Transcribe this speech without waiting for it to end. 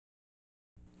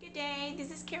Good day,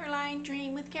 this is Caroline,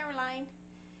 Dream with Caroline,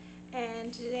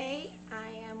 and today I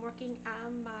am working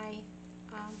on my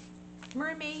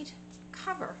mermaid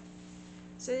cover.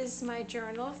 So this is my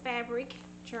journal, fabric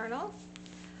journal,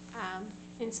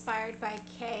 inspired by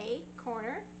Kay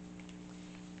Corner,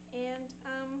 and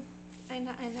I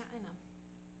know.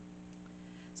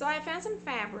 So I found some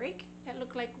fabric that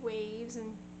looked like waves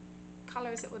and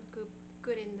colors that would go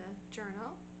good in the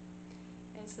journal.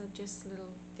 It's just a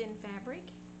little thin fabric,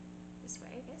 this way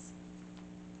I guess.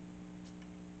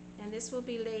 And this will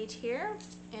be laid here,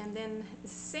 and then the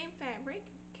same fabric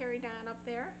carried on up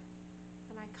there,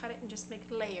 and I cut it and just make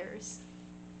layers.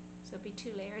 So it'll be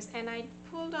 2 layers, and I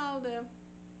pulled all the,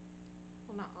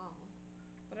 well not all,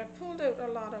 but I pulled out a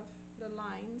lot of the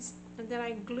lines, and then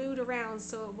I glued around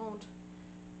so it won't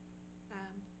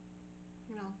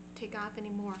you know, take off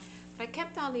anymore. But I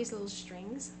kept all these little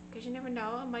strings because you never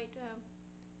know, it might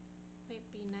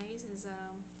be nice as I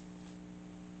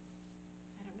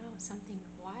don't know, something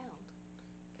wild,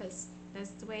 because that's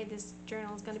the way this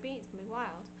journal is going to be. It's going to be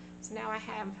wild. So now I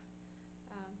have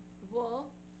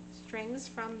wool strings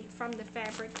from the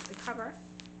fabric, the cover,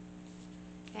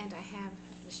 and I have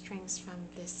the strings from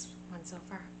this one so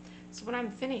far. So when I'm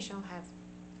finished, I'll have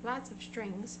lots of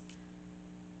strings,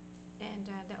 and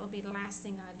that will be the last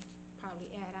thing I'd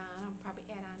probably add on. I'll probably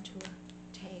add on to a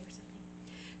tag or something.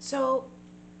 So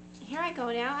here I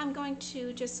go now. I'm going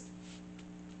to just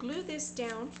glue this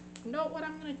down. Note what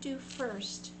I'm going to do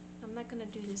first. I'm not going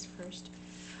to do this first.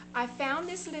 I found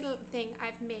this little thing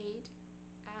I've made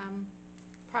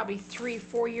probably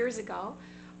 3-4 years ago.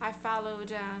 I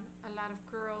followed a lot of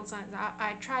girls.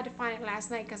 I tried to find it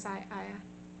last night because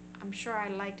I'm sure I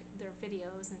liked their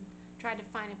videos and tried to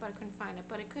find it, but I couldn't find it.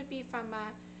 But it could be from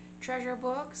treasure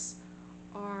books,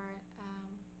 or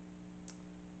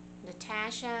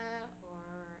Natasha,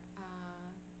 or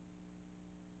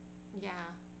yeah,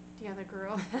 the other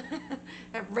girl,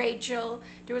 Rachel.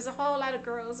 There was a whole lot of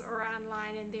girls were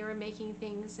online, and they were making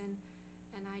things, and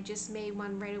I just made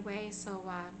one right away. So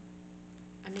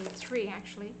I made 3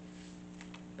 actually,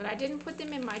 but I didn't put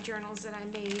them in my journals that I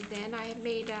made then. I had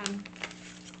made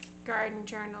garden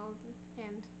journal,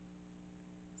 and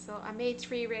so I made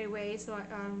 3 right away, so I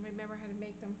remember how to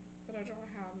make them, but I don't know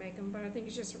how I make them. But I think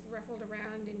it's just ruffled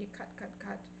around and you cut,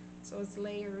 so it's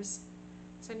layers.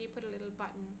 So then you put a little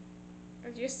button.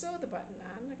 You sew the button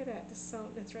on. Look at that.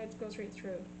 The thread goes right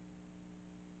through.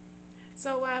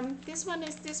 So this one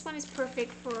is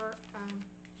perfect for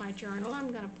my journal.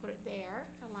 I'm gonna put it there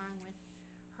along with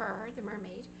her, the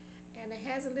mermaid, and it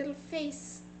has a little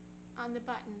face on the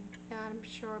button. I'm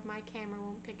sure my camera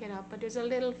won't pick it up, but there's a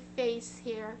little face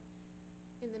here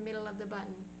in the middle of the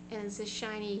button, and it's a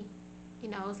shiny, you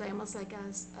know, it's like almost like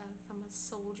from a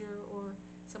soldier or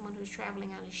someone who's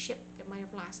traveling on a ship that might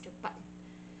have lost her button.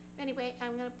 Anyway,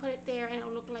 I'm going to put it there, and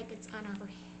it'll look like it's on her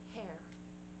hair.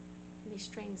 These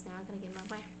strings now are going to get in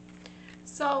my way.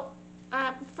 So,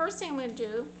 first thing I'm going to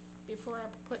do before I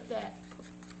put that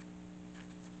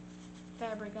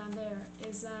fabric on there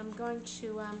is I'm going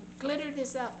to glitter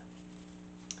this up.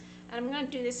 And I'm going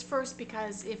to do this first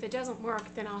because if it doesn't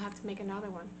work, then I'll have to make another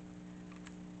one.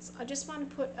 So I just want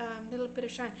to put a little bit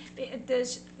of shine.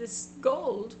 This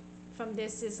gold from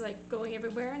this is like going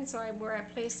everywhere, and so where I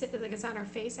placed it, like it's on her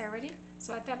face already.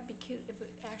 So I thought it'd be cute if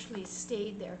it actually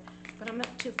stayed there. But I'm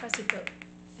not too fussy about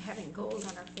having gold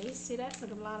on her face. See that?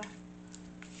 Look, a lot of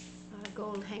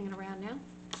gold hanging around now.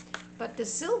 But the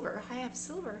silver, I have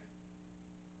silver.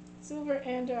 Silver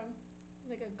and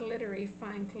like a glittery,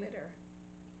 fine glitter.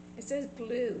 It says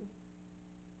blue.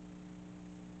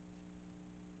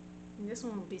 And this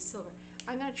one will be silver.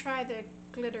 I'm going to try the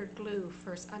glitter glue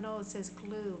first. I know it says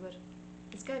glue, but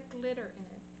it's got glitter in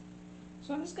it.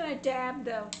 So I'm just going to dab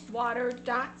the water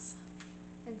dots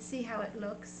and see how it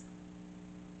looks.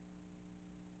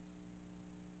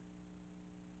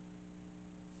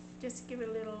 Just to give it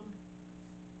a little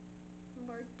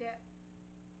more depth.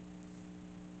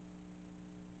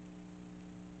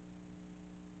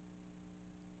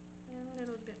 And a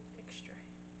little bit extra.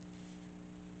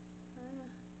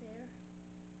 There.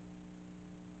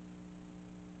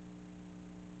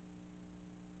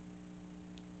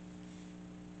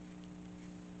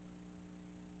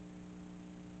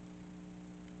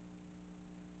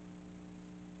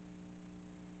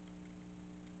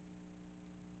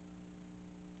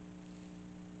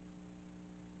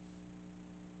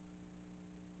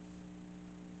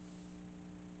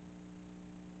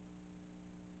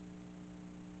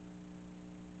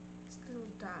 Little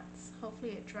dots.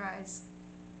 Hopefully it dries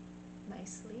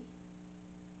nicely.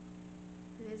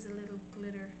 There's a little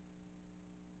glitter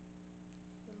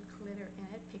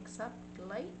in it. Picks up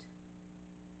light.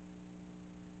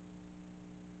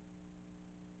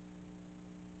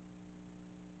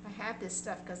 I have this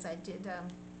stuff because I did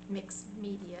mixed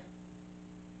media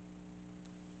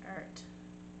art.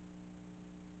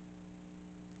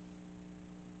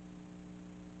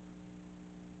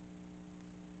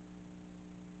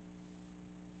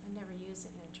 I never use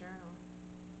it in a journal.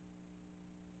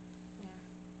 Yeah.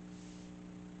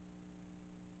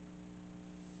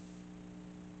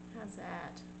 How's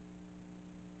that?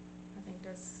 I think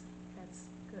that's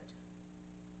good.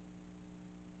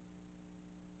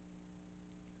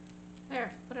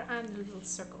 There, put it on the little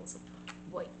circles of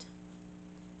white.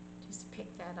 Just to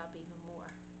pick that up even more.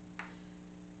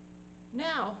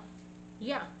 Now,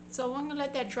 yeah, so I'm gonna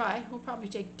let that dry. It'll probably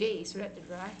take days for that to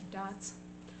dry, dots.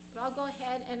 But I'll go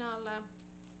ahead and I'll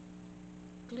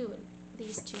glue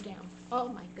these two down. Oh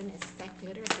my goodness, that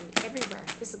glitter is gonna be everywhere.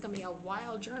 This is gonna be a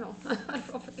wild journal. I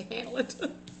don't know if I can handle it.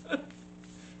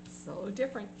 So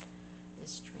different. The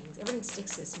strings, everything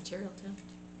sticks to this material too.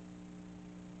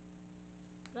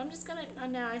 But I'm just gonna,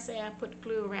 now I say I put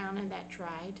glue around and that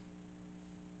dried.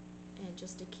 And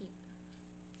just to keep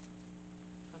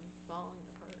from falling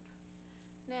apart.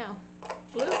 Now,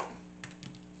 glue.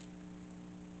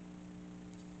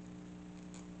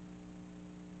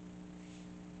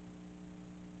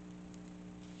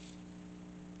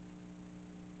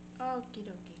 Okie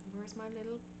dokie, where's my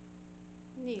little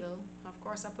needle? Of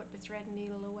course I put the thread and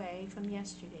needle away from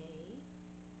yesterday.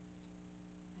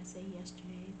 I say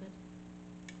yesterday, but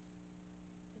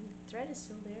the thread is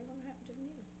still there. What happened to the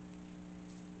needle?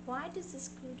 Why does this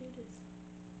glue do this?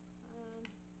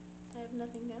 I have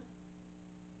nothing now.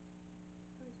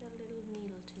 Where's that little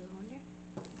needle tool on there?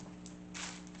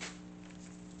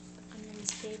 Under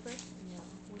this paper? No,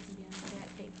 it wouldn't be under that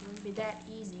paper. It wouldn't be that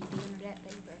easy to be under that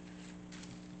paper.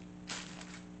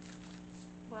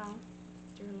 Wow,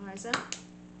 dear Eliza.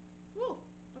 Whoa,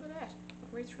 look at that.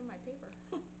 Went right through my paper.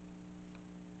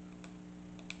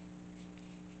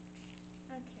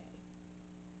 Okay.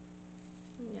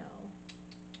 No.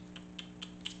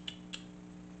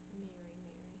 Mary.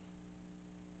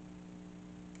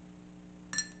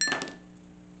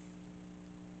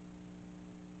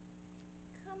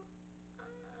 Come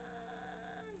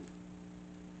on.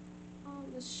 All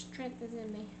the strength is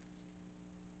in me.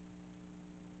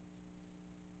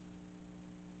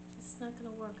 It's not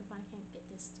going to work if I can't get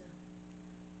this to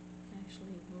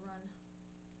actually run.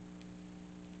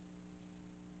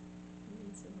 It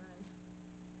needs to run.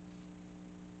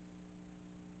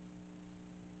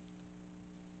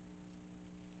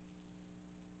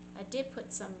 I did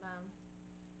put some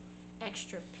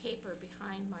extra paper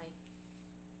behind my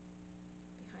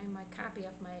copy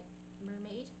of my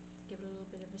Mermaid to give it a little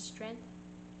bit of a strength,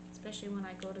 especially when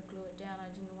I go to glue it down. I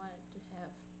didn't want it to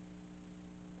have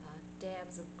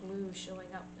dabs of glue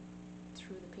showing up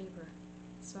through the paper,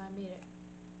 so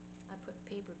I put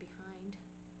paper behind.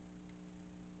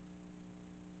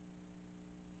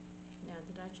 Now,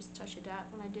 did I just touch a dot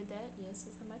when I did that? Yes,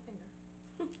 it's on my finger.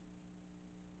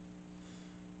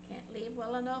 Can't leave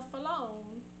well enough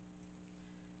alone.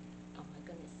 Oh my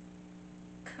goodness.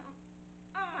 Come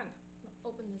on! I'm gonna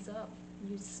open this up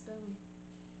and use a spoon.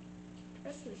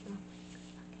 Press it. Oh,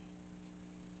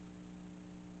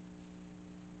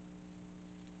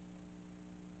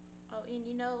 okay. Oh, and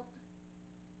you know,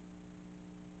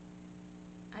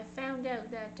 I found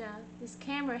out that this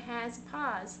camera has a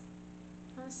pause.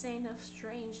 I'm not saying a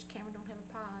strange camera don't have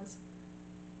a pause.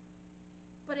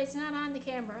 But it's not on the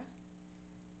camera.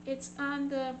 It's on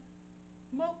the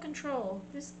remote control.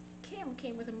 This camera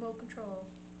came with a remote control.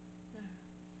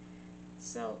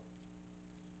 So,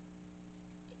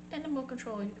 and the remote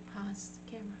control, you can pause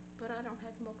the camera. But I don't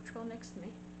have the remote control next to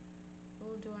me.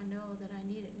 Little do I know that I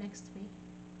need it next to me.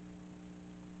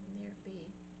 And there it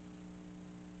be.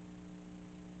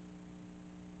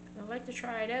 I'd like to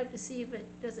try it out to see if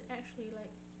does it actually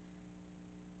like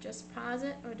just pause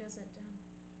it, or does it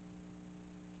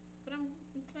but I'm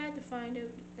glad to find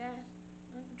out that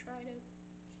I can try it out.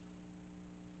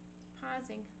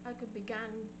 Pausing, I could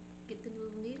begin get the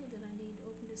little needle that I need to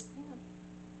open this thing up.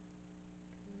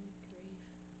 Good grief.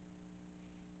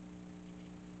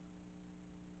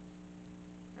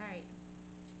 Alright,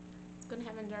 it's gonna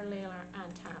have another layer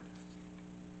on top.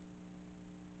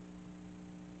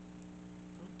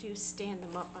 Do stand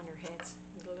them up on her heads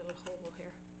with a little hole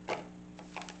here.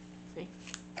 See?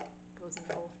 Goes in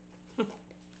the hole.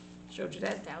 Showed you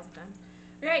that 1,000 times.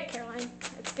 Alright, Caroline,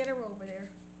 let's get her over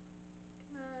there.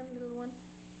 Come on, little one.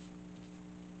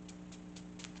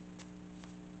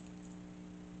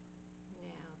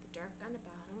 Now, the dark on the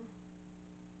bottom.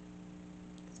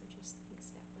 So just thinks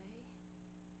that way.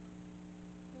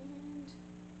 And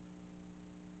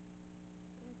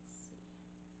let's see.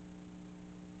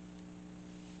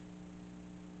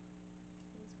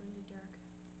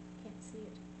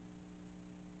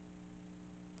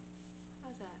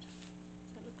 that?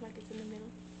 Does that look like it's in the middle?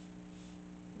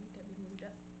 I think that be moved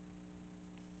up.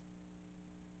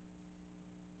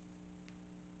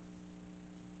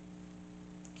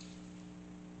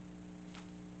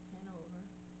 And over.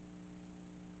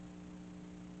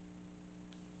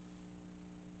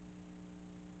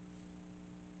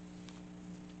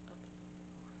 Up a little bit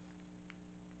more.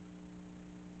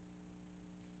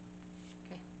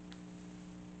 Okay.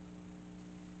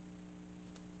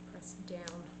 Press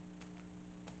down.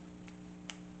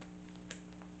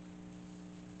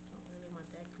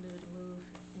 That glue to move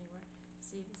anywhere.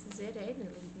 See, this is it, eh? You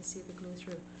can see the glue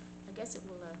through. I guess it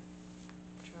will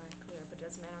dry clear, but it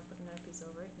doesn't matter. I'll put another piece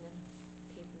over it, and then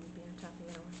paper will be on top of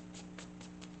the other one.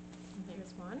 And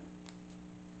there's one.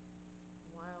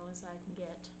 Wild as I can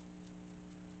get.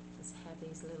 Let's have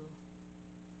these little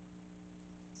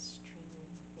string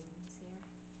things here.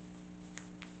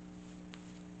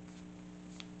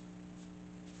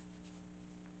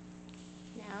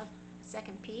 Now,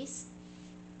 second piece.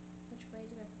 Which way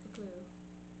did I put the glue?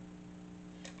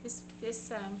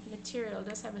 This material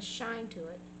does have a shine to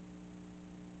it,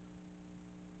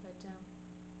 but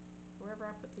wherever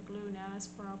I put the glue now, that's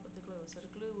where I'll put the glue. So the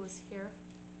glue was here,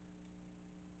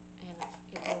 and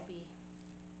it will be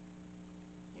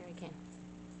here again.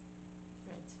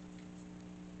 Threads.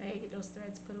 I get those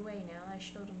threads put away now. I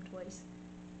showed them twice.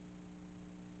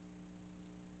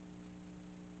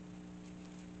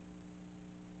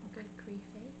 A good grief,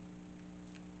 eh?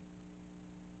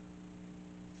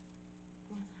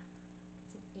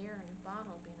 Some air in a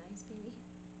bottle would be nice, maybe.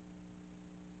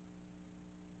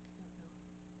 I don't know.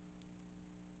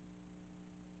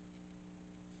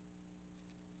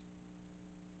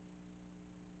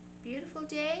 Beautiful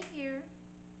day here.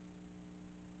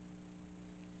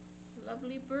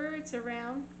 Lovely birds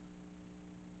around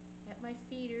at my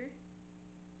feeder.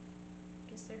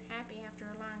 Guess they're happy after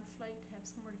a long flight to have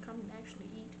somewhere to come and actually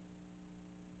eat.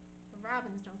 The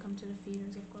robins don't come to the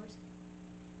feeders, of course.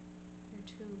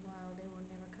 They're too wild. They will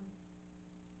never come.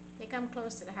 They come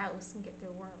close to the house and get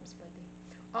their worms, but they.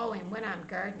 Oh, and when I'm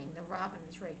gardening, the robin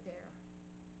is right there.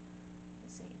 I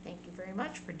say thank you very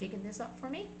much for digging this up for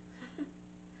me.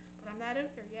 But I'm not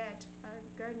out there yet. I'm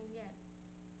not gardening yet.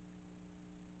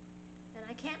 And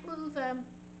I can't move. I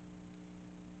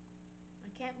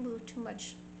can't move too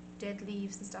much dead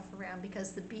leaves and stuff around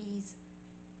because the bees.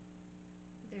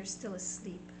 They're still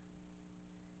asleep,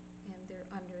 and they're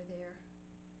under there.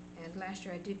 And last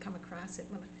year I did come across it,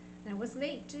 and it was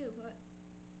late too, but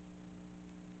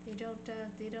they don't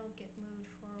get moved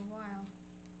for a while.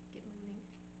 Get moving.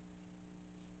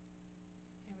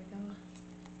 There we go.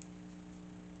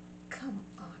 Come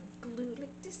on, glue.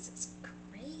 Like, this is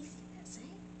craziness,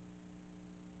 eh?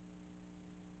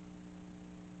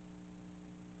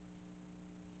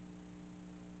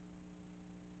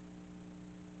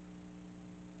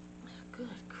 Good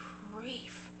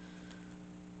grief.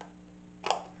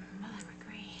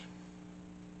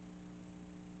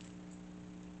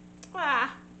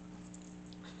 Ah!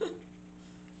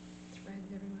 Threads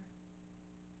everywhere.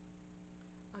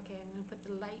 Okay, I'm going to put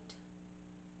the light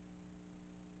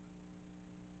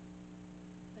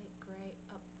gray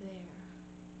up there.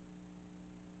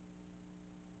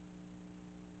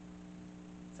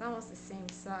 It's almost the same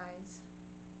size.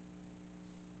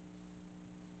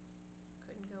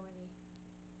 Couldn't go any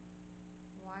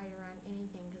wider on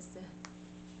anything because the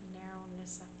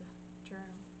narrowness of the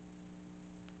journal.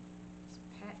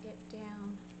 Pat it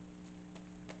down.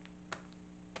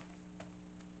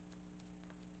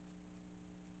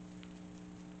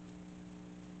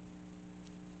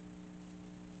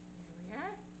 There we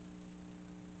are.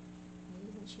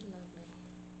 Isn't she lovely?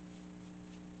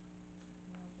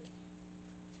 Lovely.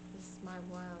 This is my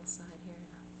wild side here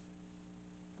now.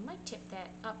 I might tip that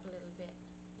up a little bit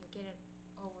and get it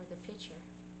over the picture.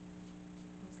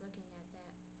 I was looking at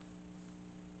that.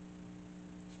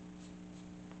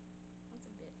 That's a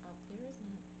bit up there, isn't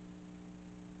it?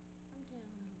 Come down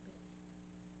a little bit.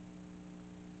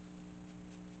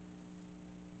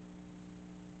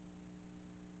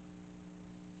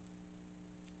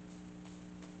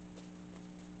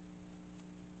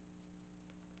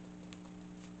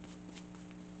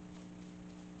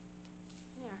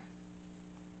 There.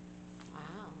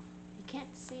 Wow. You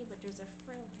can't see, but there's a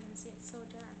frill here. See, it's so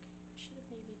dark. I should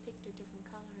have maybe picked a different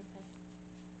color, but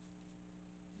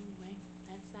anyway,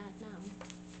 that's that now.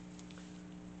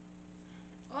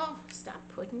 Oh, stop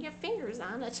putting your fingers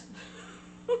on it.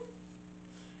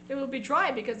 It will be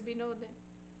dry because we know that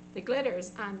the glitter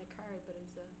is on the card, but it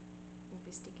won't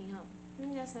be sticking out.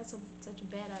 That's not such a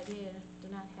bad idea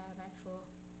to not have actual.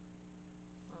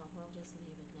 Oh, we'll just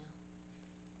leave it now.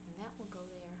 And that will go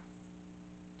there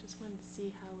Just wanted to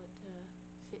see how it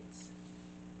fits.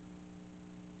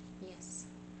 Yes.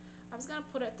 I was gonna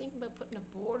think about putting a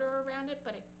border around it,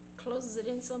 but it closes it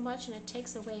in so much and it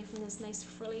takes away from this nice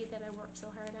frilly that I worked so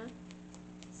hard on.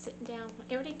 Sitting down,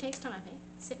 everything takes time, eh?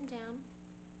 Sitting down,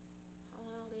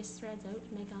 hauling all these threads out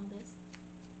to make all this.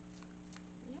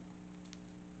 Yep.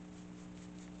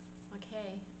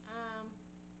 Okay,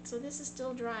 so this is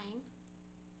still drying.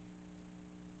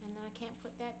 And then I can't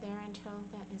put that there until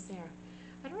that is there.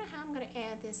 I don't know how I'm gonna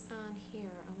add this on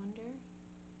here, I wonder.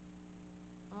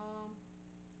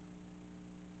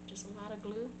 Just a lot of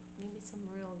glue, maybe some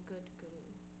real good glue.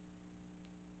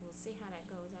 We'll see how that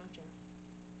goes after.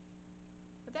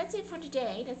 But that's it for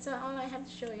today. That's all I have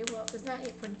to show you. Well, it's not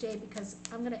it for today because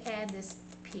I'm going to add this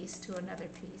piece to another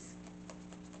piece.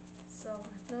 So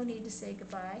no need to say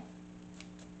goodbye.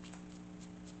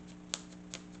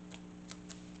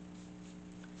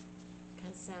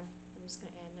 Because I'm just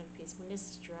going to add another piece when this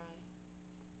is dry.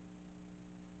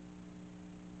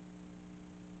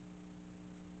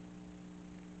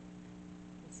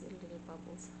 See little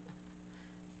bubbles.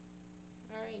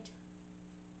 All right.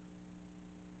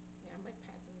 Yeah, I might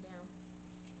pat them down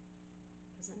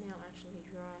because then they'll actually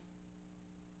dry.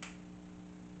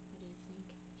 What do you think?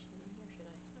 Should I or should I?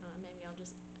 Maybe I'll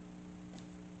just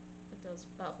put those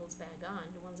bubbles back on,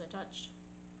 the ones I touched.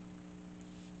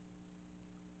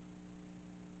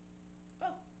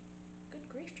 Oh, good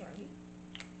grief, Charlie.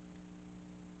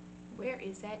 Where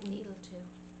is that needle to?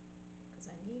 Because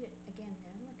I need it again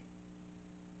now. Look.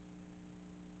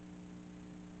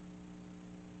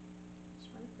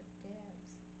 Just want to put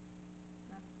dabs,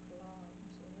 not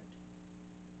blobs of it.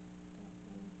 Don't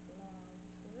want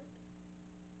blobs of it.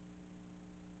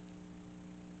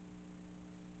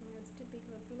 That's too big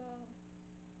of a blob.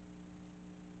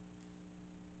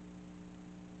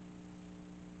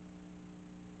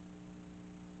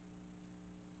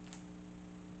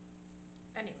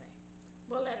 Anyway,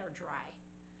 we'll let her dry.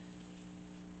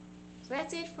 So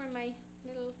that's it for my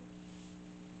little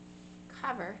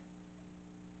cover.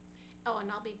 Oh,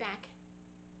 and I'll be back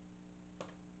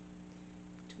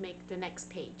to make the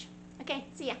next page. Okay,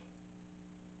 see ya.